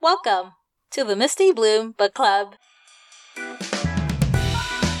Welcome to the Misty Bloom Book Club.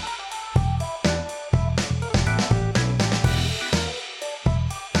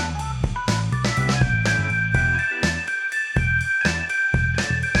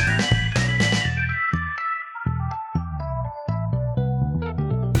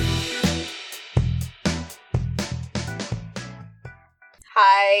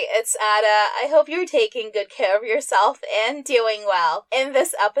 Hi, it's Ada. I hope you're taking good care of yourself and doing well. In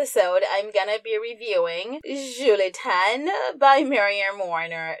this episode, I'm gonna be reviewing Juletane by Myriam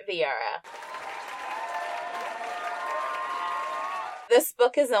Warner-Viera. This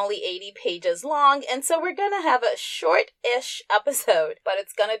book is only 80 pages long, and so we're gonna have a short-ish episode, but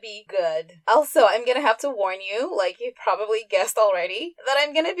it's gonna be good. Also, I'm gonna have to warn you, like you probably guessed already, that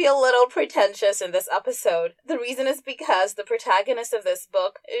I'm gonna be a little pretentious in this episode. The reason is because the protagonist of this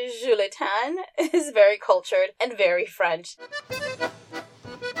book, Juletane, is very cultured and very French.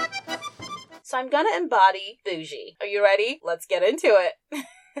 So I'm gonna embody bougie. Are you ready? Let's get into it.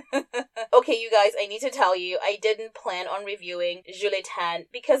 Okay, you guys, I need to tell you, I didn't plan on reviewing Juletane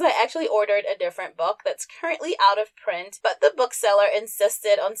because I actually ordered a different book that's currently out of print, but the bookseller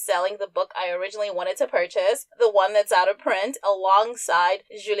insisted on selling the book I originally wanted to purchase, the one that's out of print, alongside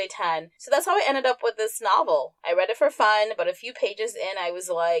Juletane. So that's how I ended up with this novel. I read it for fun, but a few pages in, I was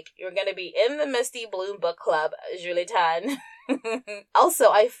like, you're gonna be in the Misty Bloom Book Club, Juletane. Also,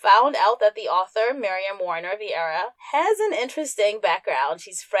 I found out that the author, Myriam Warner-Viera, has an interesting background.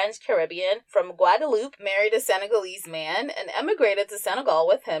 She's French-Caribbean, from Guadeloupe, married a Senegalese man, and emigrated to Senegal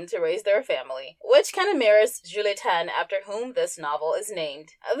with him to raise their family, which kind of mirrors Juletane, after whom this novel is named.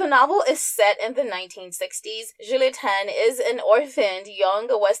 The novel is set in the 1960s. Juletane is an orphaned young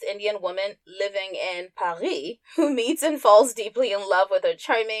West Indian woman living in Paris who meets and falls deeply in love with a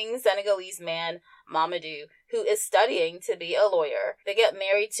charming Senegalese man, Mamadou, who is studying to be a lawyer. They get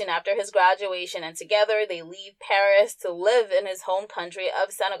married soon after his graduation, and together they leave Paris to live in his home country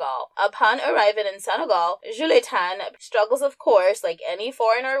of Senegal. Upon arriving in Senegal, Juletane struggles, of course, like any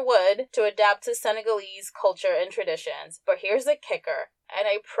foreigner would, to adapt to Senegalese culture and traditions. But here's the kicker, and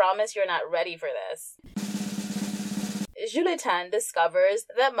I promise you're not ready for this. Juletane discovers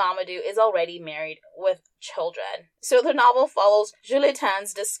that Mamadou is already married with children. So the novel follows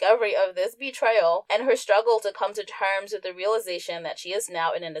Juletane's discovery of this betrayal and her struggle to come to terms with the realization that she is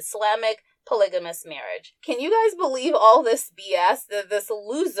now in an Islamic polygamous marriage. Can you guys believe all this BS that this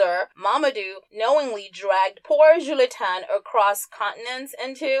loser, Mamadou, knowingly dragged poor Juletane across continents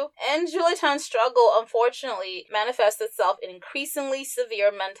into? And Juletane's struggle, unfortunately, manifests itself in increasingly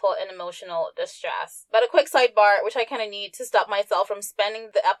severe mental and emotional distress. But a quick sidebar, which I kind of need to stop myself from spending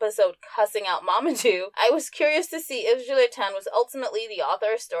the episode cussing out Mamadou, I was curious to see if Juletane was ultimately the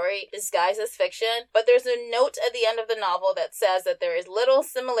author's story disguised as fiction, but there's a note at the end of the novel that says that there is little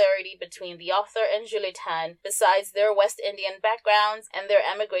similarity between the author and Juletane, besides their West Indian backgrounds and their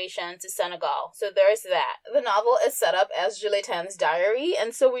emigration to Senegal. So there's that. The novel is set up as Juletane's diary,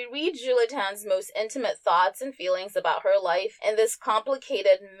 and so we read Juletane's most intimate thoughts and feelings about her life in this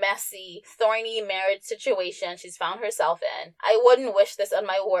complicated, messy, thorny marriage situation she's found herself in. I wouldn't wish this on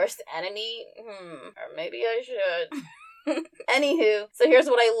my worst enemy. Or maybe I should. Anywho, so here's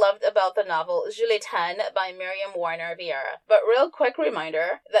what I loved about the novel Juletane by Myriam Warner-Viera. But real quick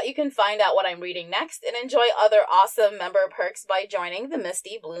reminder that you can find out what I'm reading next and enjoy other awesome member perks by joining the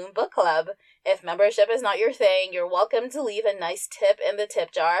Misty Bloom Book Club. If membership is not your thing, you're welcome to leave a nice tip in the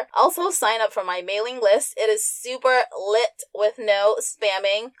tip jar. Also, sign up for my mailing list. It is super lit with no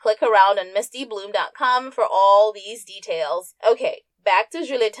spamming. Click around on mistybloom.com for all these details. Okay, back to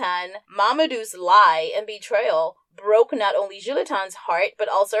Juletane. Mamadou's lie and betrayal broke not only Juletane's heart, but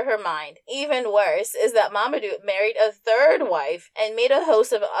also her mind. Even worse is that Mamadou married a third wife and made a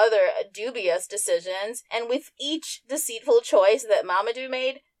host of other dubious decisions, and with each deceitful choice that Mamadou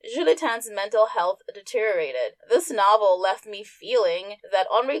made, Juletane's mental health deteriorated. This novel left me feeling that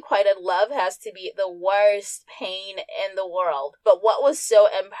unrequited love has to be the worst pain in the world. But what was so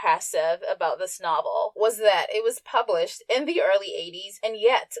impressive about this novel was that it was published in the early 80s and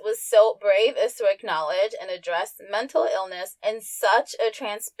yet was so brave as to acknowledge and address mental illness in such a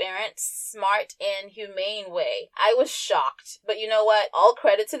transparent, smart, and humane way. I was shocked. But you know what? All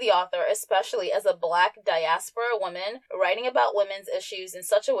credit to the author, especially as a Black diaspora woman writing about women's issues in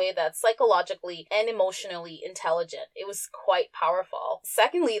such a way that's psychologically and emotionally intelligent. It was quite powerful.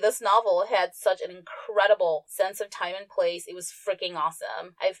 Secondly, this novel had such an incredible sense of time and place. It was freaking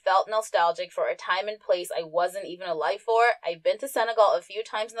awesome. I felt nostalgic for a time and place place I wasn't even alive for. I've been to Senegal a few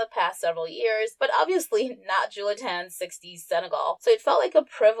times in the past several years, but obviously not Juletane's 60s Senegal. So it felt like a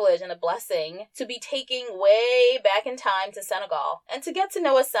privilege and a blessing to be taking way back in time to Senegal and to get to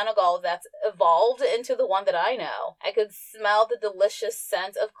know a Senegal that's evolved into the one that I know. I could smell the delicious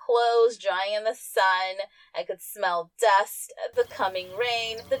scent of clothes drying in the sun. I could smell dust, the coming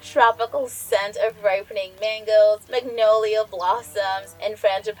rain, the tropical scent of ripening mangoes, magnolia blossoms, and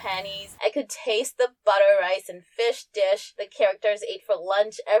frangipanis. I could taste the butter rice and fish dish the characters ate for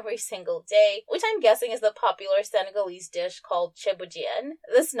lunch every single day, which I'm guessing is the popular Senegalese dish called cheboudien.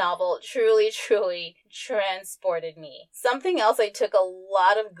 This novel truly transported me. Something else I took a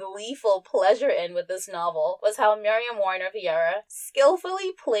lot of gleeful pleasure in with this novel was how Myriam Warner-Viera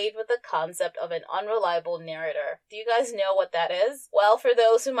skillfully played with the concept of an unreliable narrator. Do you guys know what that is? Well, for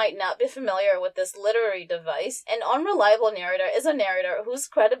those who might not be familiar with this literary device, an unreliable narrator is a narrator whose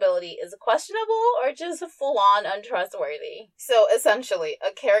credibility is questionable or just full-on untrustworthy. So essentially,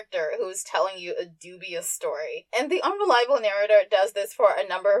 a character who's telling you a dubious story. And the unreliable narrator does this for a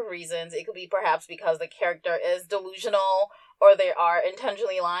number of reasons. It could be perhaps because the character is delusional, or they are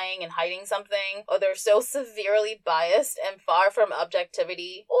intentionally lying and hiding something, or they're so severely biased and far from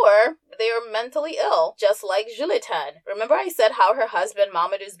objectivity, or they are mentally ill, just like Juletane. Remember I said how her husband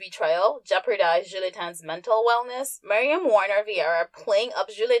Mamadou's betrayal jeopardized Juletane's mental wellness? Myriam Warner-Viera playing up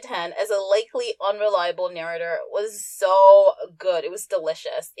Juletane as a likely unreliable narrator was so good. It was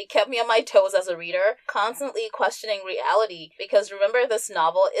delicious. It kept me on my toes as a reader, constantly questioning reality, because remember this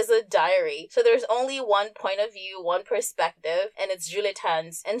novel is a diary, so there's only one point of view, one perspective, and it's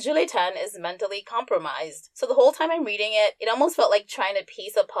Juletane's, and Juletane is mentally compromised. So the whole time I'm reading it, it almost felt like trying to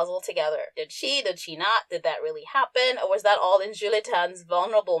piece a puzzle together. Did she not? Did that really happen? Or was that all in Juletane's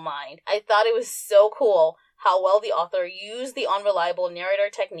vulnerable mind? I thought it was so cool how well the author used the unreliable narrator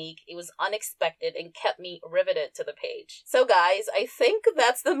technique. It was unexpected and kept me riveted to the page. So guys, I think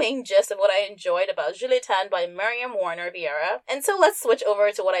that's the main gist of what I enjoyed about Juletane by Myriam Warner-Viera. And so let's switch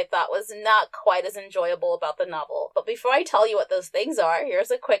over to what I thought was not quite as enjoyable about the novel. But before I tell you what those things are,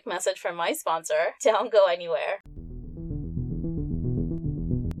 here's a quick message from my sponsor. Don't go anywhere.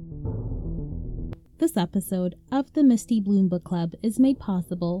 This episode of the Misty Bloom Book Club is made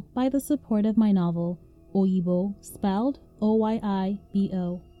possible by the support of my novel, Oyibo, spelled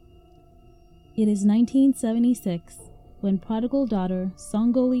OyIbo. It is 1976 when prodigal daughter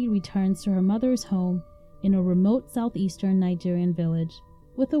Songoli returns to her mother's home in a remote southeastern Nigerian village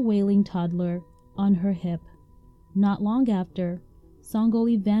with a wailing toddler on her hip. Not long after,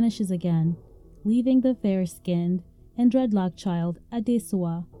 Songoli vanishes again, leaving the fair-skinned and dreadlocked child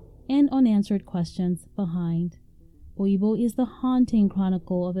Adesua and unanswered questions behind. Oyibo is the haunting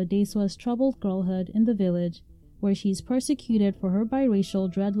chronicle of Adesua's troubled girlhood in the village, where she's persecuted for her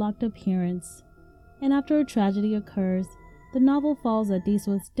biracial dreadlocked appearance. And after a tragedy occurs, the novel follows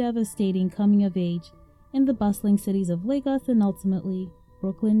Adesua's devastating coming of age in the bustling cities of Lagos and ultimately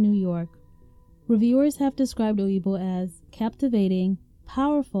Brooklyn, New York. Reviewers have described Oyibo as captivating,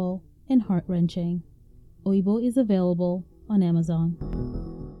 powerful, and heart-wrenching. Oyibo is available on Amazon.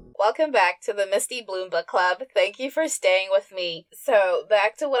 Welcome back to the Misty Bloom Book Club. Thank you for staying with me. So,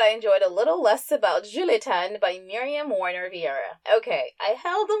 back to what I enjoyed a little less about Juletane by Myriam Warner-Viera. Okay, I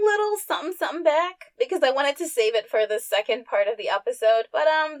held a little something back because I wanted to save it for the second part of the episode, but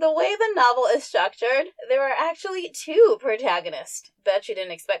the way the novel is structured, there are actually two protagonists. Bet you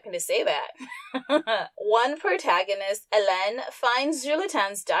didn't expect me to say that. One protagonist, Hélène, finds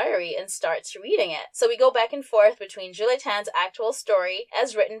Juletane's diary and starts reading it. So we go back and forth between Juletane's actual story,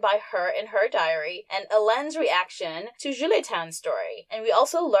 as written by her in her diary, and Hélène's reaction to Juletane's story. And we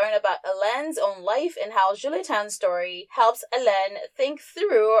also learn about Hélène's own life and how Juletane's story helps Hélène think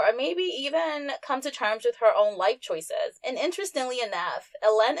through or maybe even come to terms with her own life choices. And interestingly enough,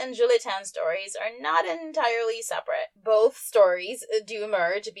 Hélène and Juletane's stories are not entirely separate. Both stories do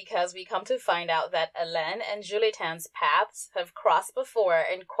merge because we come to find out that Hélène and Juletane's paths have crossed before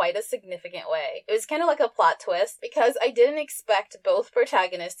in quite a significant way. It was kind of like a plot twist because I didn't expect both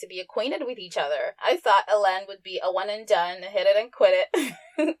protagonists to be acquainted with each other. I thought Hélène would be a one and done, hit it and quit it.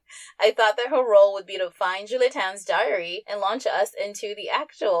 I thought that her role would be to find Juletane's diary and launch us into the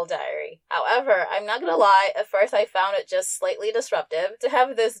actual diary. However, I'm not gonna lie, at first I found it just slightly disruptive to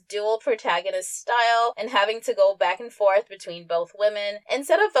have this dual protagonist style and having to go back and forth between both women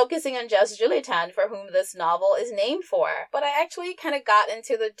instead of focusing on just Juletane, for whom this novel is named for. But I actually kind of got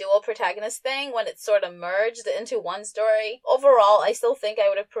into the dual protagonist thing when it sort of merged into one story. Overall, I still think I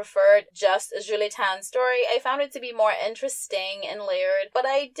would have preferred just Juletane's story. I found it to be more interesting and layered, but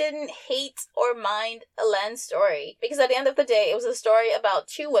I didn't hate or mind Helene's story, because at the end of the day, it was a story about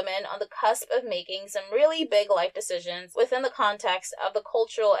two women on the cusp of making some really big life decisions within the context of the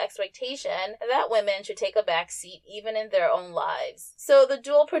cultural expectation that women should take a back seat even in their own lives. So the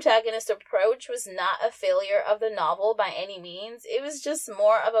dual protagonist approach was not a failure of the novel by any means. It was just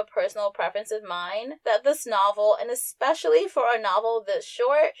more of a personal preference of mine that this novel, and especially for a novel this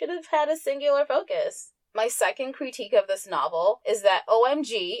short, should have had a singular focus. My second critique of this novel is that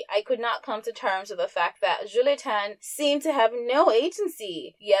OMG, I could not come to terms with the fact that Juletane seemed to have no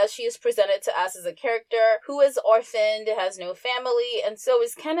agency. Yes, she is presented to us as a character who is orphaned, has no family, and so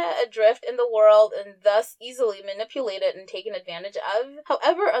is kind of adrift in the world and thus easily manipulated and taken advantage of.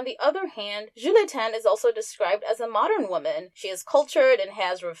 However, on the other hand, Juletane is also described as a modern woman. She is cultured and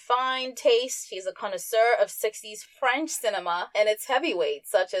has refined taste. She is a connoisseur of 60s French cinema and its heavyweights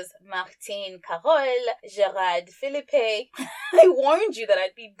such as Martine Carole, Gerard Philippe. I warned you that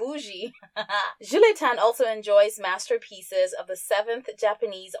I'd be bougie. Juletane also enjoys masterpieces of the 7th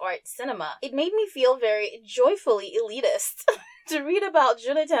Japanese art cinema. It made me feel very joyfully elitist to read about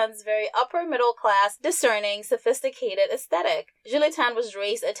Juletane's very upper middle class, discerning, sophisticated aesthetic. Juletane was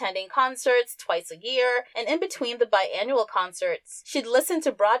raised attending concerts twice a year, and in between the biannual concerts, she'd listen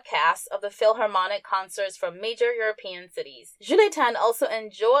to broadcasts of the Philharmonic concerts from major European cities. Juletane also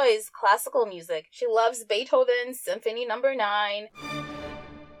enjoys classical music. She loves Beethoven's Symphony No. 9,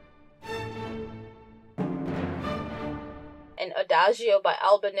 and Adagio by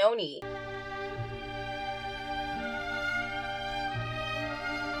Albinoni.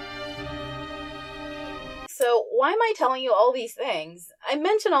 So why am I telling you all these things? I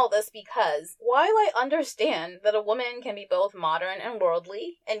mention all this because while I understand that a woman can be both modern and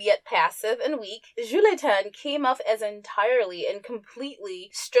worldly, and yet passive and weak, Juletane came off as entirely and completely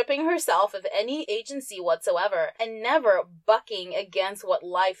stripping herself of any agency whatsoever, and never bucking against what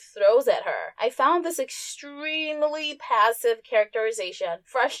life throws at her. I found this extremely passive characterization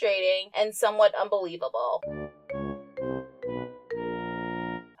frustrating and somewhat unbelievable.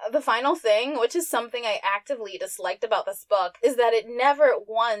 The final thing, which is something I actively disliked about this book, is that it never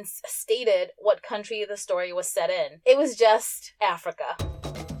once stated what country the story was set in. It was just Africa.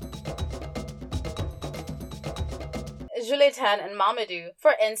 Juletane and Mamadou,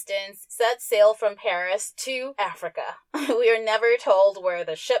 for instance, set sail from Paris to Africa. We are never told where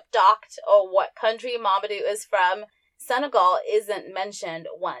the ship docked or what country Mamadou is from. Senegal isn't mentioned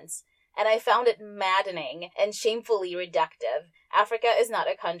once, and I found it maddening and shamefully reductive. Africa is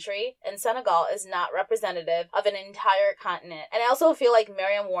not a country, and Senegal is not representative of an entire continent. And I also feel like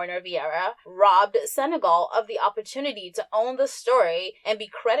Myriam Warner-Viera robbed Senegal of the opportunity to own the story and be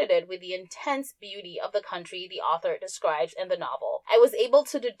credited with the intense beauty of the country the author describes in the novel. I was able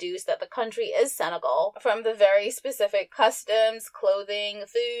to deduce that the country is Senegal from the very specific customs, clothing,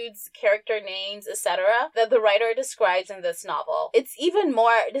 foods, character names, etc. that the writer describes in this novel. It's even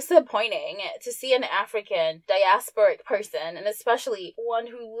more disappointing to see an African diasporic person, and especially one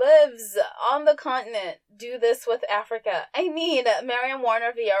who lives on the continent, do this with Africa. I mean, Myriam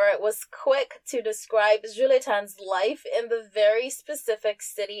Warner-Viera was quick to describe Juletane's life in the very specific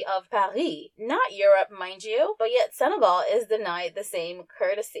city of Paris. Not Europe, mind you, but yet Senegal is denied the same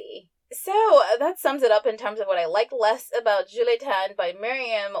courtesy. So, that sums it up in terms of what I liked less about Juletane by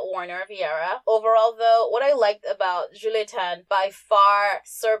Myriam Warner-Viera. Overall, though, what I liked about Juletane by far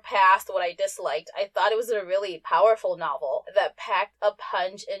surpassed what I disliked. I thought it was a really powerful novel that packed a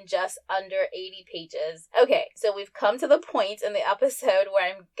punch in just under 80 pages. Okay, so we've come to the point in the episode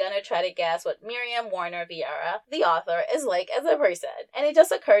where I'm gonna try to guess what Myriam Warner-Viera, the author, is like as a person. And it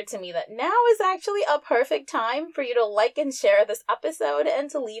just occurred to me that now is actually a perfect time for you to like and share this episode and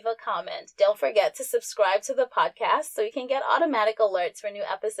to leave a comment. Don't forget to subscribe to the podcast so you can get automatic alerts for new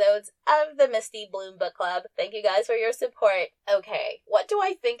episodes of the Misty Bloom Book Club. Thank you guys for your support. Okay, what do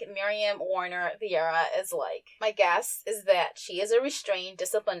I think Myriam Warner-Viera is like? My guess is that she is a restrained,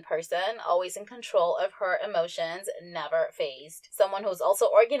 disciplined person, always in control of her emotions, never fazed. Someone who's also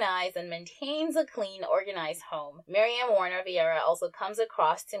organized and maintains a clean, organized home. Myriam Warner-Viera also comes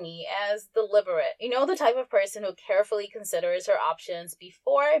across to me as deliberate. You know, the type of person who carefully considers her options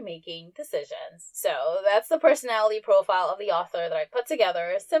before making decisions. So that's the personality profile of the author that I put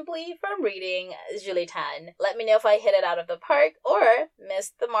together simply from reading Juletane. Let me know if I hit it out of the park or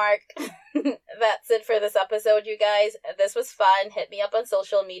missed the mark. That's it for this episode, you guys. This was fun. Hit me up on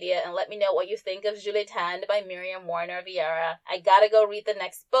social media and let me know what you think of Juletane by Myriam Warner-Viera. I gotta go read the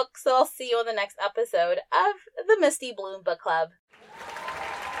next book, so I'll see you on the next episode of the Misty Bloom Book Club.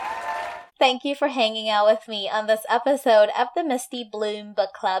 Thank you for hanging out with me on this episode of the Misty Bloom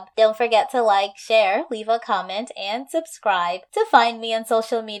Book Club. Don't forget to like, share, leave a comment, and subscribe. To find me on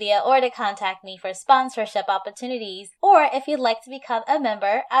social media or to contact me for sponsorship opportunities, or if you'd like to become a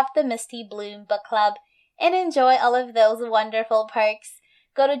member of the Misty Bloom Book Club and enjoy all of those wonderful perks,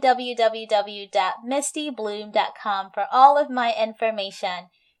 go to www.mistybloom.com for all of my information.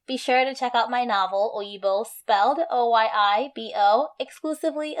 Be sure to check out my novel, Oyibo, spelled Oyaibo,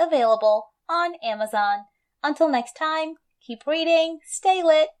 exclusively available on Amazon. Until next time, keep reading, stay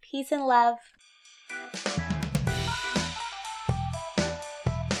lit, peace and love.